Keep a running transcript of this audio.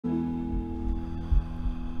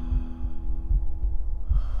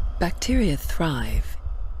Bacteria thrive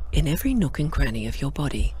in every nook and cranny of your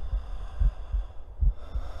body.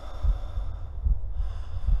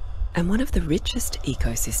 And one of the richest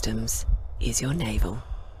ecosystems is your navel.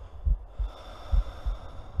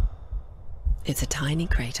 It's a tiny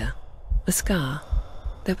crater, a scar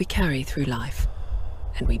that we carry through life,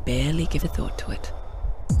 and we barely give a thought to it.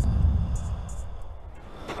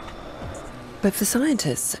 But for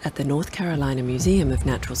scientists at the North Carolina Museum of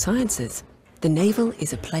Natural Sciences, the navel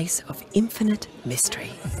is a place of infinite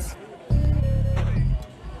mystery.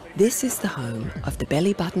 This is the home of the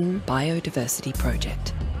Belly Button Biodiversity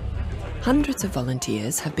Project. Hundreds of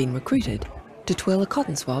volunteers have been recruited to twirl a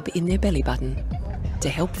cotton swab in their belly button to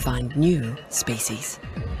help find new species.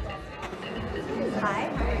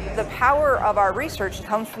 The power of our research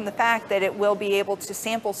comes from the fact that it will be able to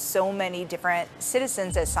sample so many different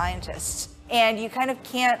citizens as scientists. And you kind of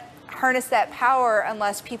can't harness that power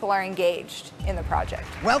unless people are engaged in the project.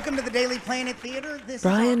 Welcome to the Daily Planet Theater.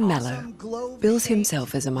 Brian Mallow bills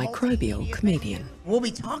himself as a microbial comedian. We'll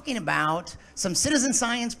be talking about some citizen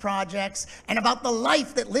science projects and about the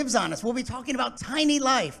life that lives on us. We'll be talking about tiny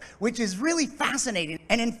life, which is really fascinating.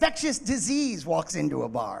 An infectious disease walks into a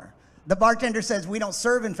bar. The bartender says, "We don't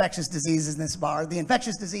serve infectious diseases in this bar." The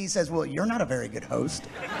infectious disease says, "Well, you're not a very good host."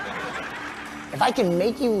 If I can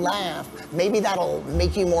make you laugh, maybe that'll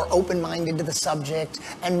make you more open-minded to the subject,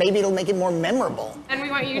 and maybe it'll make it more memorable. And we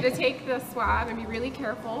want you to take the swab and be really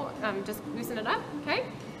careful. Just loosen it up, okay?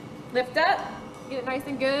 Lift up, get it nice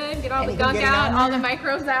and good, get all the gunk out, all the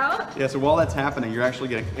microbes out. Yeah, so while that's happening, you're actually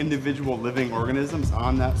getting individual living organisms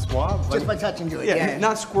on that swab. Just by touching to it, yeah.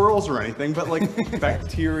 Not squirrels or anything, but like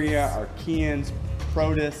bacteria, archaeans,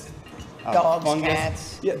 protists, dogs, fungus.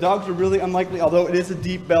 cats. Yeah, dogs are really unlikely, although it is a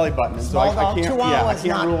deep belly button. So Small I dog, can't, I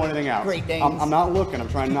can't rule anything out. Great Danes. I'm not looking, I'm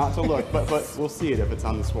trying not to look, but we'll see it if it's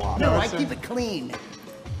on the swab. No, I keep it clean.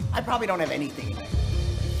 I probably don't have anything in it.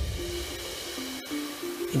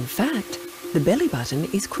 In fact, the belly button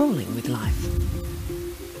is crawling with life.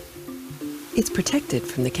 It's protected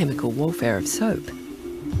from the chemical warfare of soap,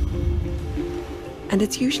 and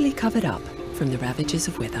it's usually covered up from the ravages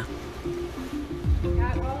of weather.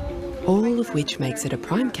 All of which makes it a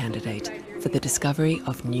prime candidate for the discovery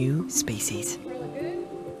of new species.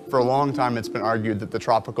 For a long time, it's been argued that the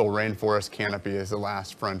tropical rainforest canopy is the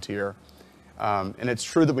last frontier. And it's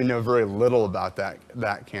true that we know very little about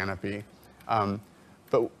that canopy.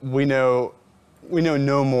 But we know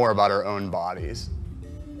no more about our own bodies.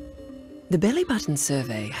 The belly button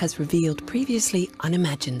survey has revealed previously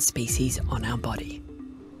unimagined species on our body.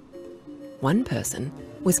 One person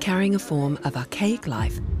was carrying a form of archaic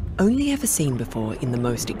life only ever seen before in the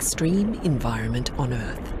most extreme environment on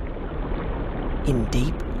Earth, in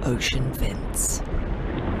deep ocean vents.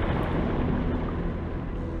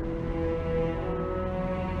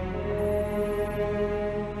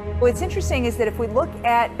 What's interesting is that if we look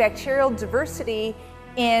at bacterial diversity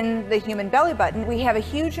in the human belly button, we have a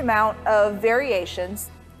huge amount of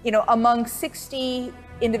variations. You know, among 60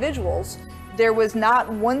 individuals, there was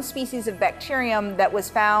not one species of bacterium that was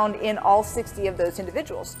found in all 60 of those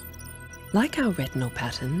individuals. Like our retinal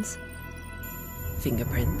patterns,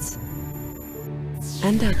 fingerprints,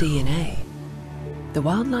 and our DNA, the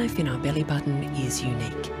wildlife in our belly button is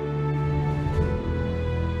unique.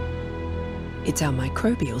 It's our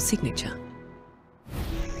microbial signature,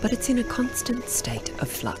 but it's in a constant state of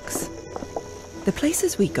flux. The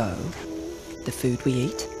places we go, the food we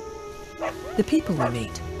eat, the people we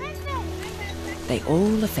meet, they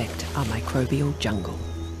all affect our microbial jungle.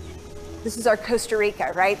 This is our Costa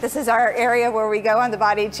Rica, right? This is our area where we go on the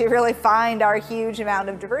body to really find our huge amount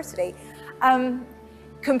of diversity.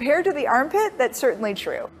 Compared to the armpit, that's certainly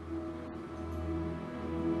true.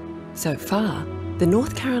 So far, the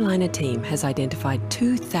North Carolina team has identified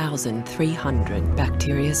 2,300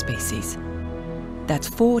 bacteria species. That's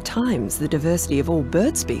 4 times the diversity of all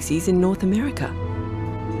bird species in North America.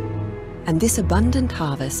 And this abundant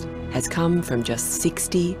harvest has come from just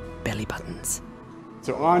 60 belly buttons.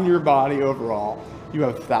 So on your body overall, you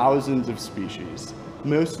have thousands of species.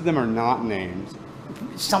 Most of them are not named.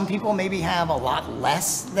 Some people maybe have a lot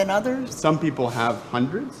less than others. Some people have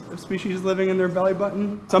hundreds of species living in their belly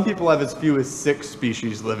button. Some people have as few as 6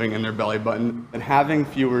 species living in their belly button. And having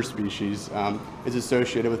fewer species is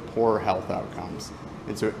associated with poorer health outcomes.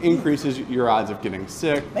 And so it increases your odds of getting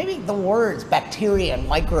sick. Maybe the words bacteria and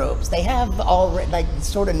microbes, they have all like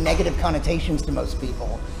sort of negative connotations to most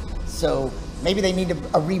people. So maybe they need a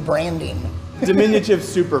rebranding. Diminutive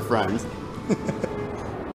super friends.